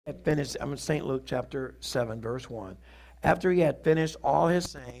Had finished, I'm in St. Luke chapter 7, verse 1. After he had finished all his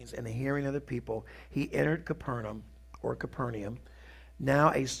sayings in the hearing of the people, he entered Capernaum, or Capernaum. Now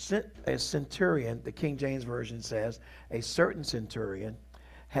a centurion, the King James Version says, a certain centurion,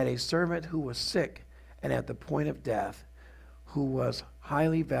 had a servant who was sick and at the point of death, who was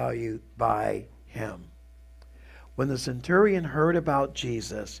highly valued by him. When the centurion heard about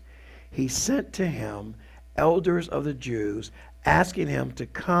Jesus, he sent to him elders of the Jews, asking him to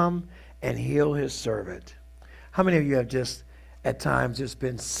come and heal his servant. How many of you have just, at times, just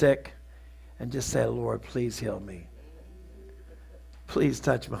been sick and just said, Lord, please heal me. Please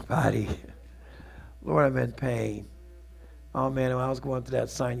touch my body. Lord, I'm in pain. Oh, man, when I was going through that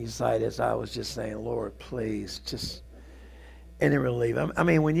sinusitis, I was just saying, Lord, please, just any relief. I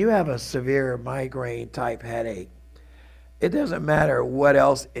mean, when you have a severe migraine-type headache, it doesn't matter what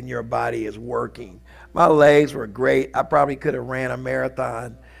else in your body is working. My legs were great. I probably could have ran a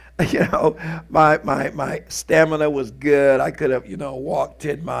marathon. My stamina was good. I could have, walked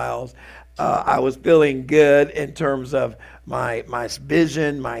 10 miles. I was feeling good in terms of my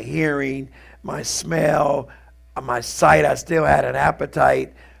vision, my hearing, my smell, my sight. I still had an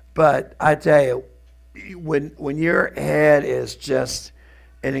appetite. But I tell you, when your head is just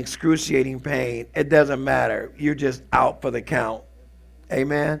in excruciating pain, it doesn't matter. You're just out for the count.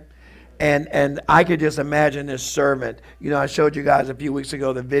 Amen. And I could just imagine this servant. I showed you guys a few weeks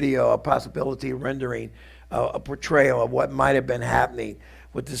ago the video, a possibility rendering, a portrayal of what might have been happening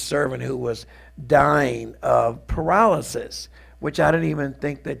with this servant who was dying of paralysis, which I didn't even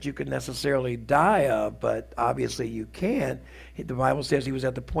think that you could necessarily die of, but obviously you can. The Bible says he was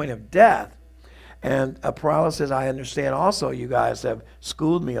at the point of death. And a paralysis, I understand also, you guys have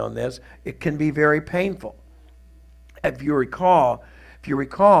schooled me on this, it can be very painful. If you recall,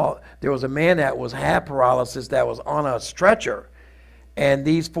 there was a man that had paralysis that was on a stretcher, and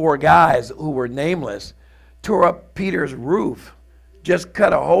these four guys who were nameless tore up Peter's roof, just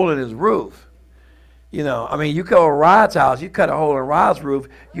cut a hole in his roof. You go to Rod's house, you cut a hole in Rod's roof,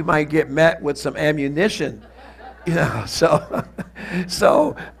 you might get met with some ammunition. So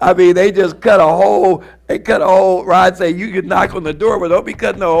I mean, they just cut a hole. They cut a hole. Rod say, you can knock on the door, but don't be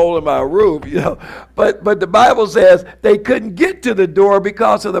cutting a hole in my roof, But the Bible says they couldn't get to the door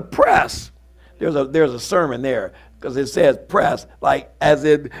because of the press. There's a sermon there because it says press, like as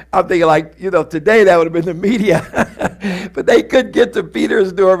in, I'm thinking like, today that would have been the media. But they couldn't get to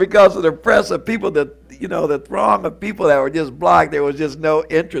Peter's door because of the press of people that, the throng of people that were just blocked. There was just no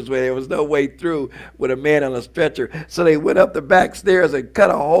entrance way. There was no way through with a man on a stretcher. So they went up the back stairs and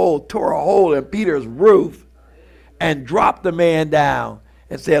tore a hole in Peter's roof and dropped the man down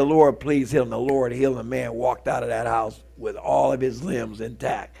and said, Lord, please heal him. The Lord healed him. The man walked out of that house with all of his limbs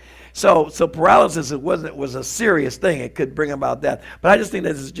intact. So paralysis was a serious thing. It could bring about death. But I just think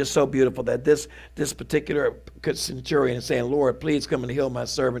that this is just so beautiful that this particular centurion is saying, Lord, please come and heal my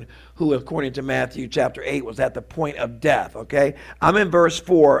servant who, according to Matthew chapter 8, was at the point of death, okay? I'm in verse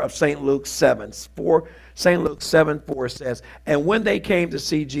 4 of St. Luke 7. St. Luke 7:4 says, and when they came to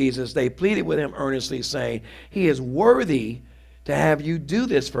see Jesus, they pleaded with him earnestly, saying, he is worthy to have you do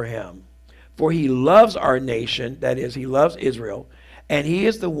this for him. For he loves our nation, that is, he loves Israel, and he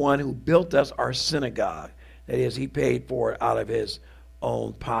is the one who built us our synagogue. That is, he paid for it out of his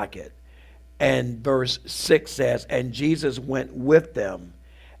own pocket. And verse 6 says, and Jesus went with them.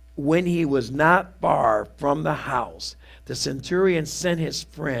 When he was not far from the house, the centurion sent his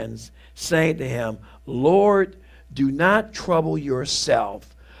friends, saying to him, Lord, do not trouble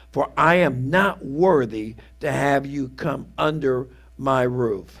yourself, for I am not worthy to have you come under my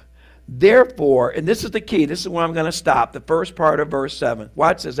roof. Therefore, and this is the key, this is where I'm going to stop, the first part of verse 7.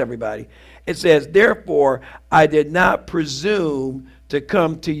 Watch this, everybody. It says, therefore, I did not presume to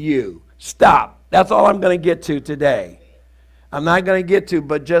come to you. Stop. That's all I'm going to get to today. I'm not going to get to,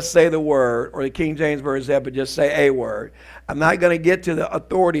 but just say the word, or the King James Version said, but just say a word. I'm not going to get to the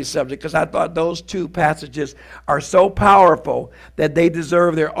authority subject because I thought those two passages are so powerful that they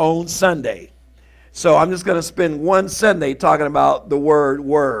deserve their own Sunday. So I'm just going to spend one Sunday talking about the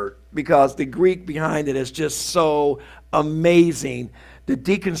word, because the Greek behind it is just so amazing. The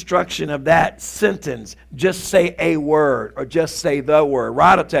deconstruction of that sentence, just say a word or just say the word.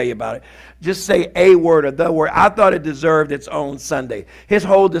 Rod will tell you about it. Just say a word or the word. I thought it deserved its own Sunday. His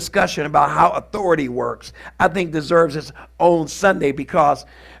whole discussion about how authority works, I think deserves its own Sunday because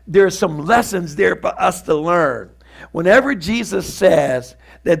there's some lessons there for us to learn. Whenever Jesus says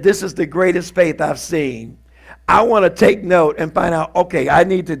that this is the greatest faith I've seen, I want to take note and find out, okay, I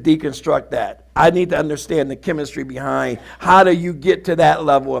need to deconstruct that. I need to understand the chemistry behind how do you get to that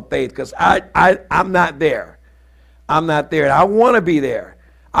level of faith, because I'm not there. I'm not there, and I want to be there.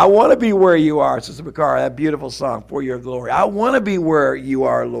 I want to be where you are, Sister Bakara, that beautiful song, For Your Glory. I want to be where you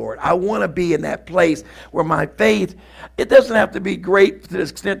are, Lord. I want to be in that place where my faith, it doesn't have to be great to the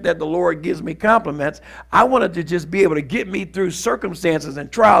extent that the Lord gives me compliments. I want it to just be able to get me through circumstances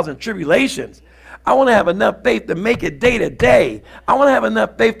and trials and tribulations. I want to have enough faith to make it day to day. I want to have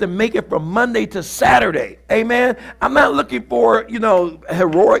enough faith to make it from Monday to Saturday. Amen. I'm not looking for,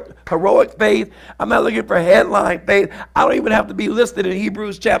 heroic faith. I'm not looking for headline faith. I don't even have to be listed in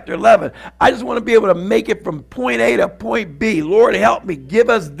Hebrews chapter 11. I just want to be able to make it from point A to point B. Lord, help me. Give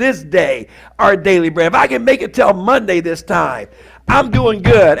us this day our daily bread. If I can make it till Monday this time, I'm doing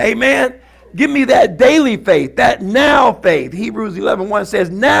good. Amen. Give me that daily faith, that now faith. Hebrews 11:1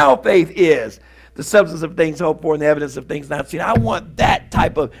 says, now faith is the substance of things hoped for and the evidence of things not seen. I want that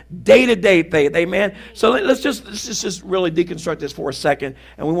type of day-to-day faith, amen? So let's just really deconstruct this for a second,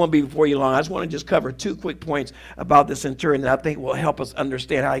 and we won't be before you long. I just want to just cover 2 quick points about the centurion that I think will help us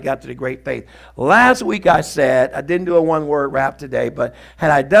understand how he got to the great faith. Last week I said, I didn't do a one-word rap today, but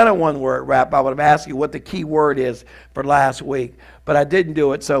had I done a one-word rap, I would have asked you what the key word is for last week, but I didn't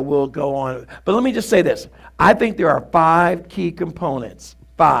do it, so we'll go on. But let me just say this. I think there are 5 key components,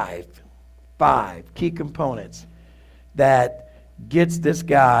 5 key components that gets this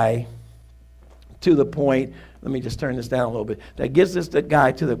guy to the point, let me just turn this down a little bit, that gets this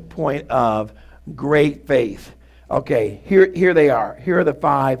guy to the point of great faith. Okay, here they are. Here are the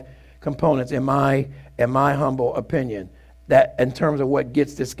 5 components in my humble opinion that in terms of what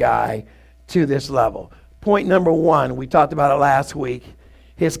gets this guy to this level. Point number 1, we talked about it last week,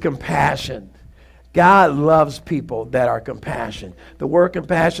 his compassion. God loves people that are compassionate. The word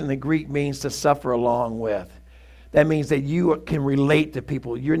compassion in the Greek means to suffer along with. That means that you can relate to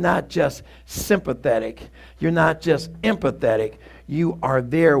people. You're not just sympathetic. You're not just empathetic. You are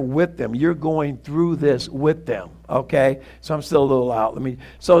there with them. You're going through this with them. Okay? So I'm still a little out.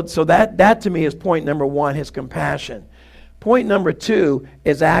 So that to me is point number 1, his compassion. Point number 2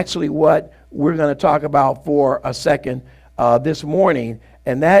 is actually what we're going to talk about for a second this morning,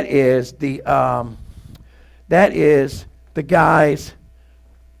 and that is the guy's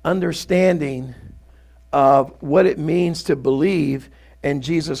understanding of what it means to believe in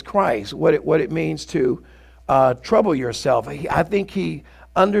Jesus Christ, what it means to trouble yourself. I think he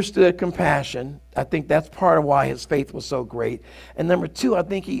understood compassion. I think that's part of why his faith was so great. And number 2, I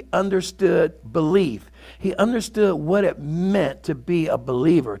think he understood belief. He understood what it meant to be a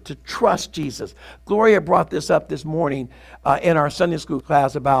believer, to trust Jesus. Gloria brought this up this morning in our Sunday school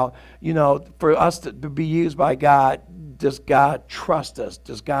class about, for us to be used by God, does God trust us?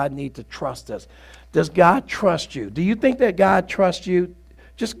 Does God need to trust us? Does God trust you? Do you think that God trusts you?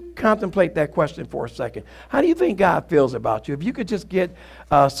 Just contemplate that question for a second. How do you think God feels about you? If you could just get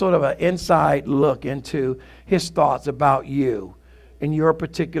sort of an inside look into his thoughts about you in your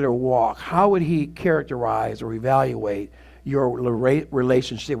particular walk, how would he characterize or evaluate your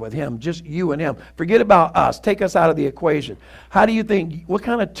relationship with him, just you and him? Forget about us. Take us out of the equation. How do you think, what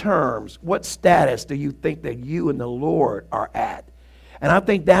kind of terms, what status do you think that you and the Lord are at? And I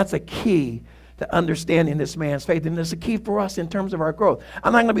think that's a key to understanding this man's faith, and it's a key for us in terms of our growth.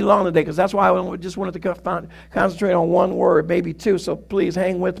 I'm not going to be long today because that's why I just wanted to concentrate on one word, maybe 2, so please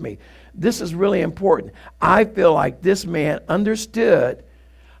hang with me. This is really important. I feel like this man understood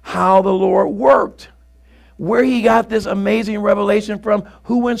how the Lord worked, where he got this amazing revelation from,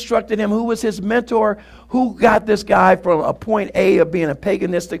 who instructed him, who was his mentor, who got this guy from a point A of being a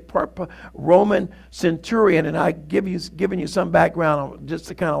paganistic Roman centurion. And I've given you some background on just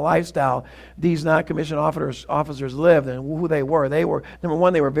the kind of lifestyle these non-commissioned officers lived and who they were. They were, number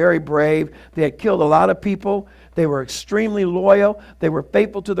 1, they were very brave. They had killed a lot of people. They were extremely loyal. They were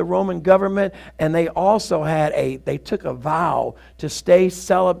faithful to the Roman government. And they also they took a vow to stay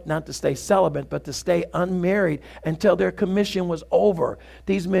celibate, not to stay celibate, but to stay unmarried until their commission was over.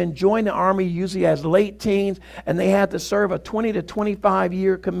 These men joined the army usually as late teens, and they had to serve a 20 to 25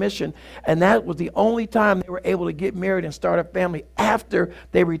 year commission. And that was the only time they were able to get married and start a family after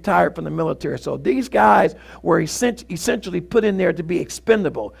they retired from the military. So these guys were essentially put in there to be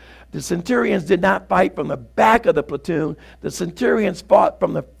expendable. The centurions did not fight from the back of the platoon. The centurions fought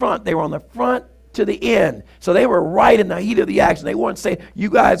from the front. They were on the front to the end. So they were right in the heat of the action. They weren't saying, you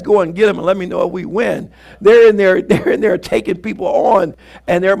guys go and get them and let me know if we win. They're in there taking people on,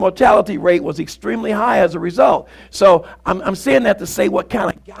 and their mortality rate was extremely high as a result. So I'm saying that to say what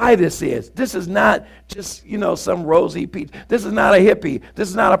kind of guy this is. This is not just, some rosy peach. This is not a hippie. This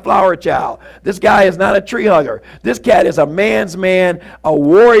is not a flower child. This guy is not a tree hugger. This cat is a man's man, a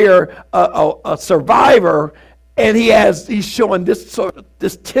warrior, a survivor. And he's showing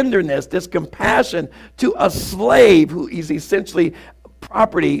this tenderness, this compassion to a slave who is essentially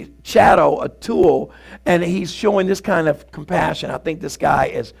property chattel, a tool, and he's showing this kind of compassion. I think this guy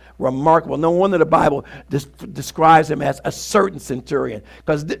is remarkable. No wonder the Bible describes him as a certain centurion.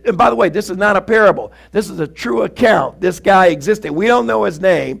 And by the way, this is not a parable. This is a true account. This guy existed. We don't know his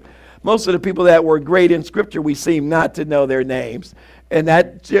name. Most of the people that were great in Scripture, we seem not to know their names. And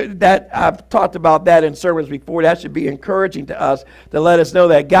that I've talked about that in sermons before. That should be encouraging to us to let us know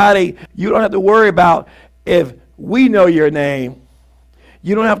that God, you don't have to worry about if we know your name.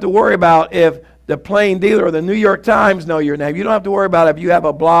 You don't have to worry about if the Plain Dealer or the New York Times know your name. You don't have to worry about if you have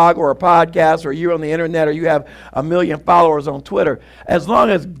a blog or a podcast or you're on the internet or you have 1 million followers on Twitter. As long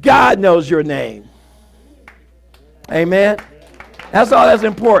as God knows your name. Amen? That's all that's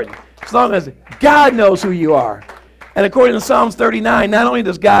important. As long as God knows who you are. And according to Psalms 39, not only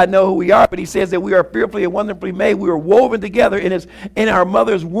does God know who we are, but he says that we are fearfully and wonderfully made. We were woven together in our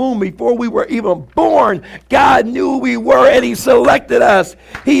mother's womb before we were even born. God knew who we were, and he selected us.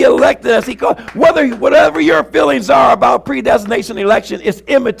 He elected us. He called, whatever your feelings are about predestination election, it's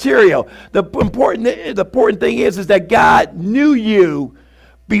immaterial. The important thing is that God knew you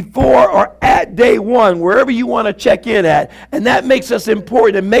before or at day one, wherever you want to check in at. And that makes us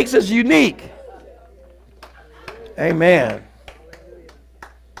important. It makes us unique. Amen.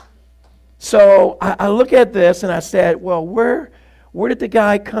 So I look at this and I said, well, where did the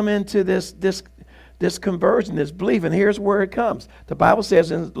guy come into this conversion, this belief? And here's where it comes. The Bible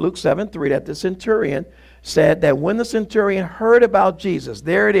says in Luke 7:3 that the centurion said that when the centurion heard about Jesus,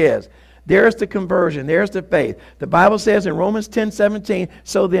 there it is. There's the conversion. There's the faith. The Bible says in Romans 10:17,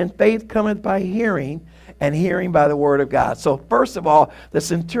 so then faith cometh by hearing, and hearing by the word of God. So first of all, the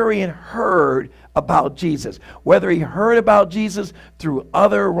centurion heard about Jesus. Whether he heard about Jesus through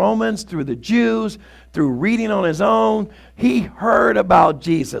other Romans, through the Jews, through reading on his own, he heard about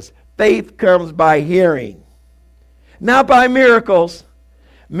Jesus. Faith comes by hearing, not by miracles.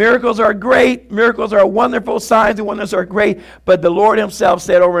 Miracles are great. Miracles are wonderful. Signs and wonders are great. But the Lord himself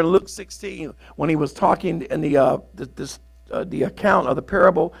said over in Luke 16, when he was talking in the account of the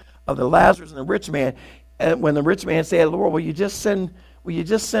parable of the Lazarus and the rich man, and when the rich man said, Lord, will you just send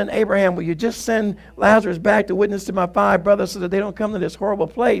Abraham, will you just send Lazarus back to witness to my 5 brothers so that they don't come to this horrible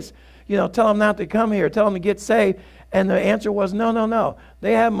place? Tell them not to come here. Tell them to get saved. And the answer was, no.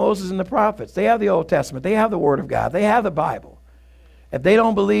 They have Moses and the prophets. They have the Old Testament. They have the Word of God. They have the Bible. If they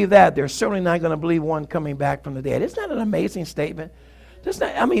don't believe that, they're certainly not going to believe one coming back from the dead. Isn't that an amazing statement?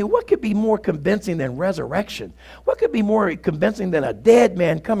 What could be more convincing than resurrection? What could be more convincing than a dead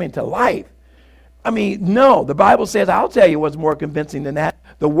man coming to life? No, the Bible says, I'll tell you what's more convincing than that.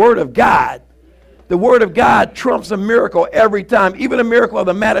 The Word of God. The Word of God trumps a miracle every time, even a miracle of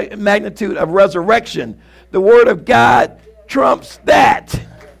the magnitude of resurrection. The Word of God trumps that.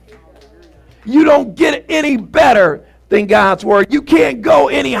 You don't get any better than God's Word. You can't go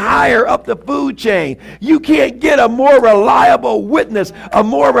any higher up the food chain. You can't get a more reliable witness, a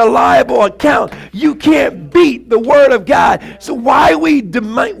more reliable account. You can't beat the Word of God. So why we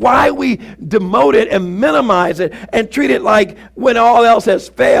demote it and minimize it and treat it like when all else has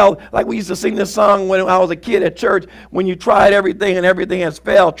failed, like we used to sing this song when I was a kid at church, when you tried everything and everything has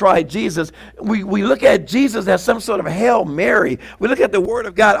failed, try Jesus. We look at Jesus as some sort of Hail Mary. We look at the Word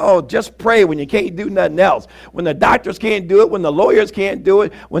of God, just pray when you can't do nothing else. When the doctors can't do it, when the lawyers can't do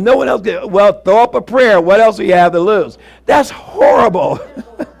it, when no one else can, throw up a prayer. What else do you have to lose? That's horrible.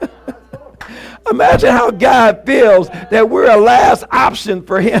 Imagine how God feels that we're a last option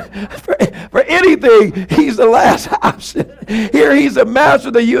for him. For anything, he's the last option. Here he's the master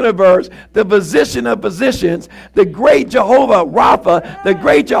of the universe, the physician of physicians, the great Jehovah Rapha, the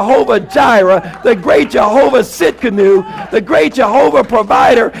great Jehovah Jireh, the great Jehovah Sitkanu, the great Jehovah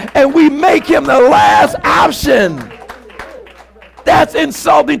Provider, and we make him the last option. That's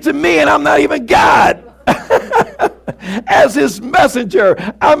insulting to me, and I'm not even God. As his messenger,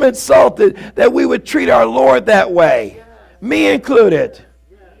 I'm insulted that we would treat our Lord that way, me included.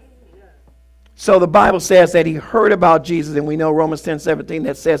 So the Bible says that he heard about Jesus, and we know Romans 10:17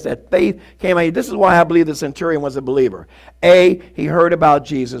 that says that faith came out. This is why I believe the centurion was a believer. A, he heard about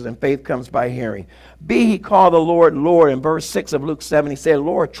Jesus, and faith comes by hearing. B, he called the Lord, Lord. In verse 6 of Luke 7, he said,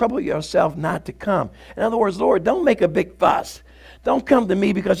 Lord, trouble yourself not to come. In other words, Lord, don't make a big fuss. Don't come to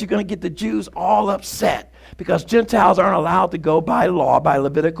me because you're going to get the Jews all upset. Because Gentiles aren't allowed to go by law, by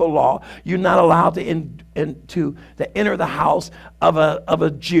Levitical law. You're not allowed to enter the house of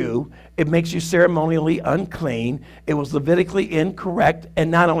a Jew. It makes you ceremonially unclean. It was Levitically incorrect. And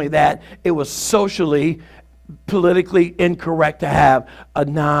not only that, it was socially, politically incorrect to have a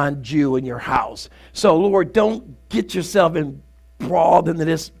non-Jew in your house. So, Lord, don't get yourself enthralled into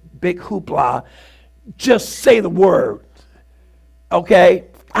this big hoopla. Just say the word. okay,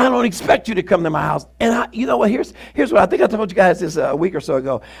 I don't expect you to come to my house. And you know what, here's what I think I told you guys this a week or so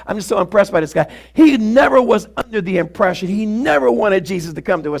ago. I'm just so impressed by this guy. He never was under the impression, he never wanted Jesus to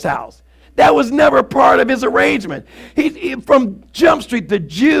come to his house. That was never part of his arrangement. From Jump Street, the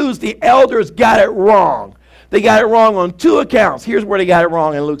Jews, the elders got it wrong. They got it wrong on two accounts. Here's where they got it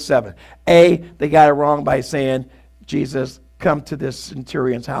wrong in Luke 7. A, they got it wrong by saying, Jesus, come to this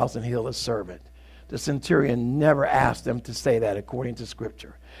centurion's house and heal his servant. The centurion never asked them to say that according to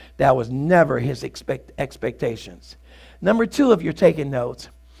Scripture. That was never his expectations. Number two, if you're taking notes,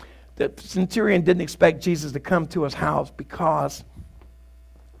 the centurion didn't expect Jesus to come to his house because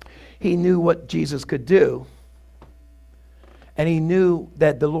he knew what Jesus could do, and he knew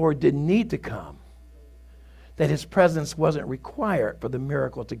that the Lord didn't need to come, that his presence wasn't required for the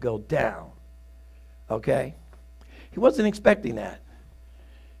miracle to go down. Okay? He wasn't expecting that.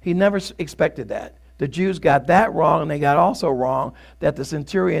 He never expected that. The Jews got that wrong, and they got also wrong that the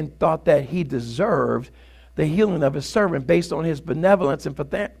centurion thought that he deserved the healing of his servant based on his benevolence and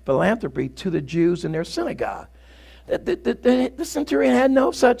philanthropy to the Jews in their synagogue. The centurion had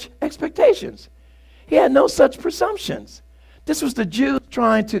no such expectations. He had no such presumptions. This was the Jews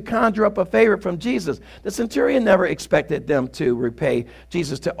trying to conjure up a favor from Jesus. The centurion never expected them to repay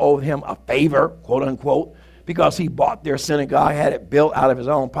Jesus, to owe him a favor, quote unquote, because he bought their synagogue, had it built out of his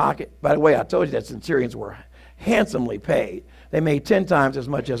own pocket. By the way, I told you that centurions were handsomely paid. They made 10 times as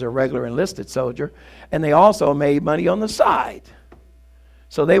much as a regular enlisted soldier, and they also made money on the side.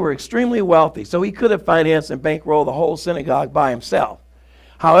 So they were extremely wealthy. So he could have financed and bankrolled the whole synagogue by himself.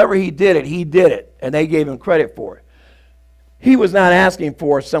 However he did it, and they gave him credit for it. He was not asking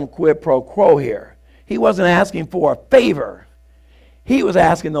for some quid pro quo here. He wasn't asking for a favor. He was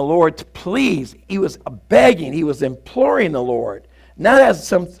asking the Lord to please. He was begging. He was imploring the Lord, not as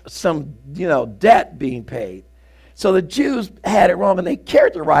some debt being paid. So the Jews had it wrong, and they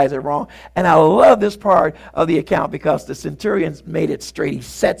characterized it wrong. And I love this part of the account because the centurions made it straight. He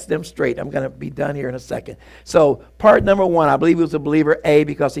sets them straight. I'm going to be done here in a second. So part number one, I believe he was a believer, A,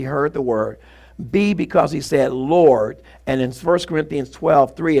 because he heard the word. B, because he said Lord. And in 1 Corinthians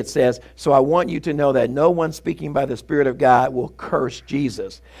 12:3 it says, so I want you to know that no one speaking by the Spirit of God will curse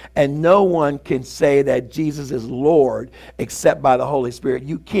Jesus. And no one can say that Jesus is Lord except by the Holy Spirit.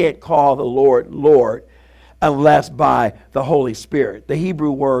 You can't call the Lord Lord unless by the Holy Spirit. The Hebrew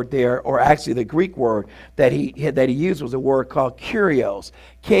word there, or actually the Greek word that he used, was a word called kurios,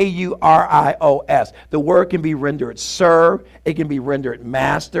 K-U-R-I-O-S. The word can be rendered serve, it can be rendered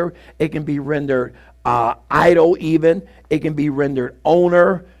master, it can be rendered idol even, it can be rendered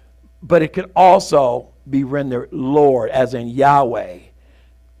owner, but it can also be rendered Lord, as in Yahweh,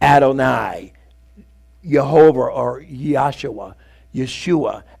 Adonai, Jehovah, or Yahshua,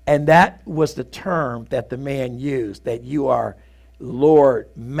 Yeshua. And that was the term that the man used, that you are Lord,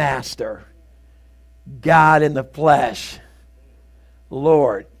 Master, God in the flesh.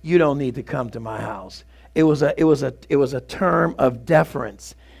 Lord, you don't need to come to my house. It was a term of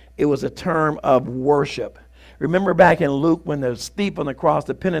deference. It was a term of worship. Remember back in Luke when the thief on the cross,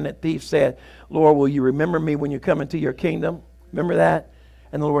 the penitent thief, said, Lord, will you remember me when you come into your kingdom? Remember that?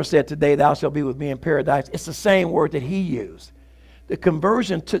 And the Lord said, today thou shalt be with me in paradise. It's the same word that he used. The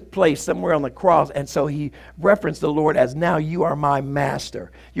conversion took place somewhere on the cross, and so he referenced the Lord as, now you are my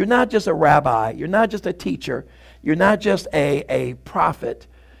master. You're not just a rabbi. You're not just a teacher. You're not just a prophet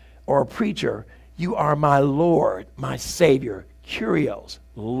or a preacher. You are my Lord, my Savior, Kyrios,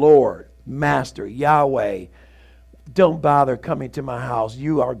 Lord, Master, Yahweh. Don't bother coming to my house.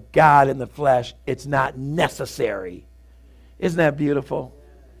 You are God in the flesh. It's not necessary. Isn't that beautiful?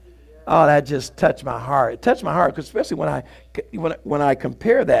 Oh, that just touched my heart. It touched my heart, because especially when I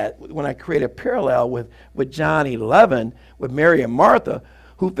compare that, when I create a parallel with John 11, with Mary and Martha,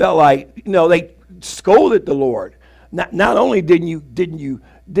 who felt like, they scolded the Lord. Not only didn't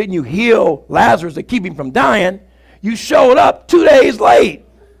you heal Lazarus to keep him from dying, you showed up 2 days late.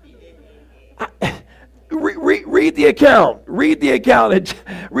 Read the account. Read the account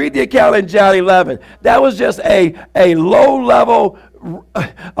in John 11. That was just a low level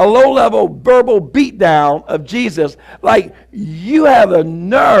verbal beatdown of Jesus. Like, you have the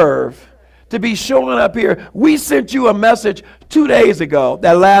nerve to be showing up here. We sent you a message 2 days ago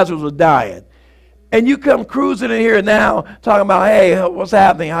that Lazarus was dying, and you come cruising in here now talking about, hey, what's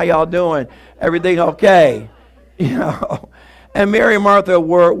happening? How y'all doing? Everything okay? And Mary and Martha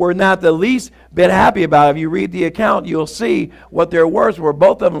were not the least bit happy about it. If you read the account, you'll see what their words were.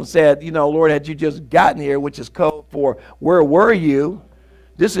 Both of them said, Lord, had you just gotten here, which is code for, where were you?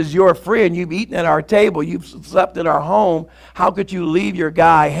 This is your friend. You've eaten at our table. You've slept in our home. How could you leave your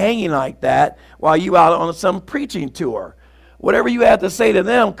guy hanging like that while you out on some preaching tour? whatever you had to say to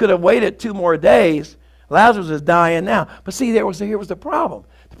them could have waited 2 more days. Lazarus is dying now. But see, here was the problem.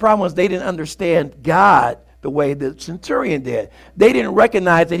 The problem was they didn't understand God the way the centurion did. They didn't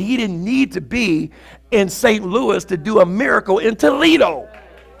recognize that he didn't need to be in St. Louis to do a miracle in Toledo.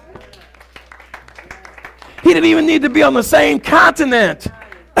 He didn't even need to be on the same continent.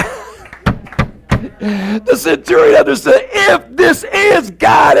 The centurion understood, if this is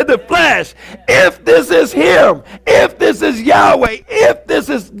God in the flesh, if this is him, if this is Yahweh, if this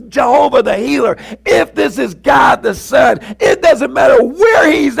is Jehovah the healer, if this is God the Son, it doesn't matter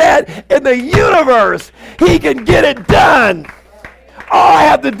where he's at in the universe, he can get it done. All I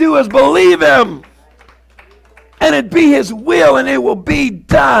have to do is believe him, and it be his will, and it will be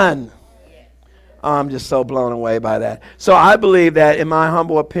done. I'm just so blown away by that. So I believe that, in my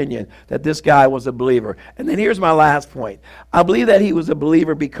humble opinion, that this guy was a believer. And then here's my last point. I believe that he was a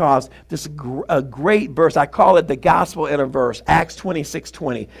believer because this a great verse, I call it the gospel in a verse, Acts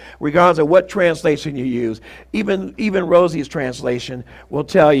 26:20. Regardless of what translation you use, even Rosie's translation will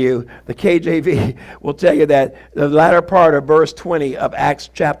tell you, the KJV will tell you that the latter part of verse 20 of Acts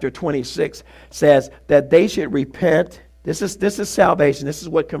chapter 26 says that they should repent. This is salvation. This is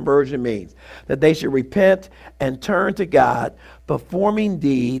what conversion means. That they should repent and turn to God, performing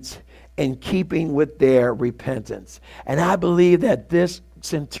deeds in keeping with their repentance. And I believe that this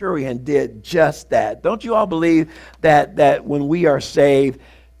centurion did just that. Don't you all believe that when we are saved,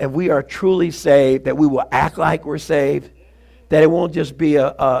 if we are truly saved, that we will act like we're saved? That it won't just be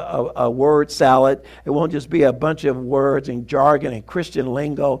a word salad. It won't just be a bunch of words and jargon and Christian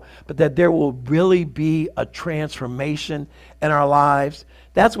lingo, but that there will really be a transformation in our lives.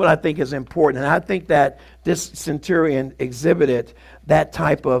 That's what I think is important. And I think that this centurion exhibited that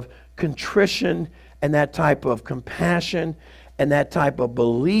type of contrition and that type of compassion and that type of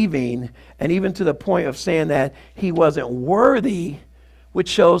believing, and even to the point of saying that he wasn't worthy, which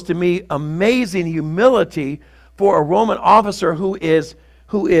shows to me amazing humility for a Roman officer who is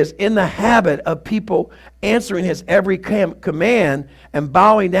in the habit of people answering his every command and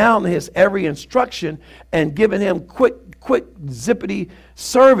bowing down to his every instruction and giving him quick zippity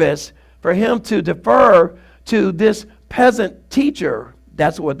service, for him to defer to this peasant teacher.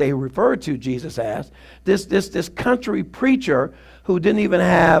 That's what they referred to Jesus as. This country preacher who didn't even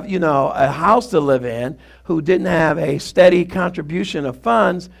have, a house to live in, who didn't have a steady contribution of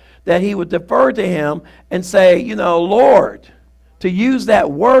funds, that he would defer to him and say, Lord, to use that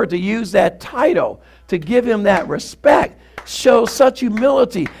word, to use that title, to give him that respect, shows such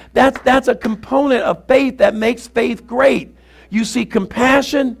humility. That's a component of faith that makes faith great. You see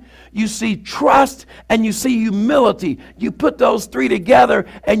compassion, you see trust, and you see humility. You put those three together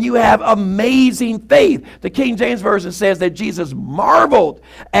and you have amazing faith. The King James Version says that Jesus marveled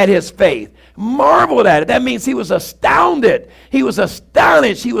at his faith. Marveled at it. That means he was astounded. He was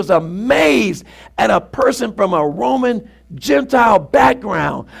astonished. He was amazed at a person from a Roman Gentile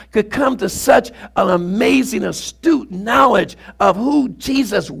background could come to such an amazing, astute knowledge of who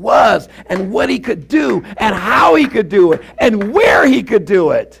Jesus was and what he could do and how he could do it and where he could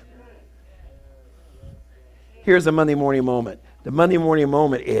do it. Here's the Monday morning moment. The Monday morning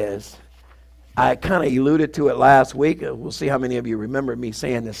moment is, I kind of alluded to it last week. We'll see how many of you remember me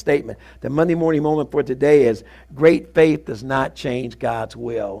saying this statement. The Monday morning moment for today is, great faith does not change God's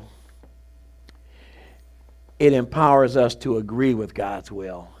will. It empowers us to agree with God's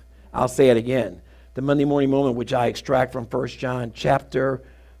will. I'll say it again. The Monday morning moment, which I extract from 1 John chapter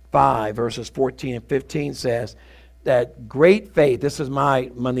 5, verses 14 and 15, says that great faith, this is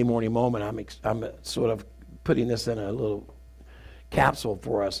my Monday morning moment. I'm sort of putting this in a little capsule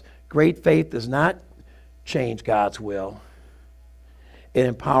for us. Great faith does not change God's will. It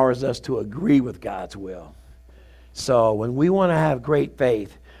empowers us to agree with God's will. So when we want to have great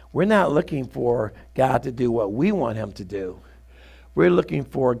faith, we're not looking for God to do what we want him to do. We're looking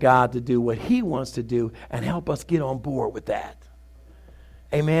for God to do what he wants to do and help us get on board with that.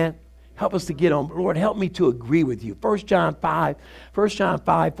 Amen. Help us to get on. Lord, help me to agree with you. 1 John 5,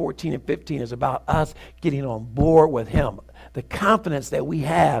 14 and 15 is about us getting on board with him. The confidence that we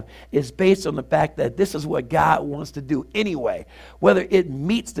have is based on the fact that this is what God wants to do anyway. Whether it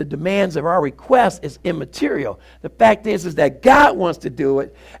meets the demands of our request is immaterial. The fact is that God wants to do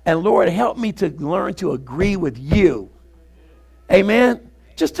it, and Lord, help me to learn to agree with you. Amen?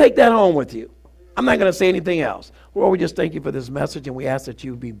 Just take that home with you. I'm not going to say anything else. Lord, we just thank you for this message, and we ask that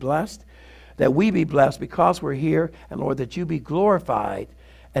you be blessed, that we be blessed because we're here, and Lord, that you be glorified,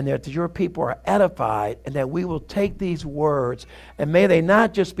 and that your people are edified, and that we will take these words, and may they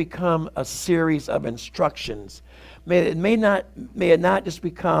not just become a series of instructions. May it not just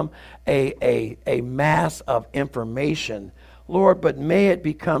become a mass of information, Lord, but may it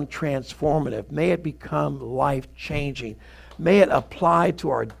become transformative. May it become life-changing. May it apply to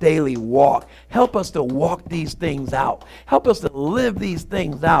our daily walk. Help us to walk these things out. Help us to live these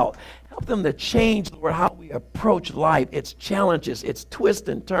things out. Help them to change, Lord, how we approach life, its challenges, its twists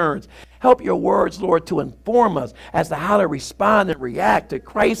and turns. Help your words, Lord, to inform us as to how to respond and react to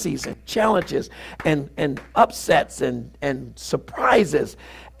crises and challenges and upsets and surprises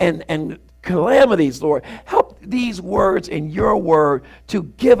and calamities, Lord. Help these words in your word to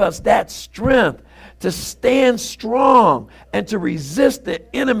give us that strength to stand strong and to resist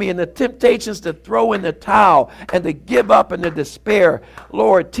the enemy and the temptations to throw in the towel and to give up and to despair.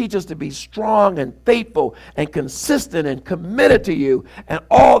 Lord, teach us to be strong and faithful and consistent and committed to you and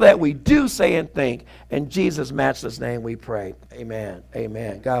all that we do, say, and think. In Jesus' matchless name we pray. Amen.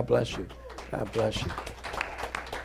 Amen. God bless you. God bless you.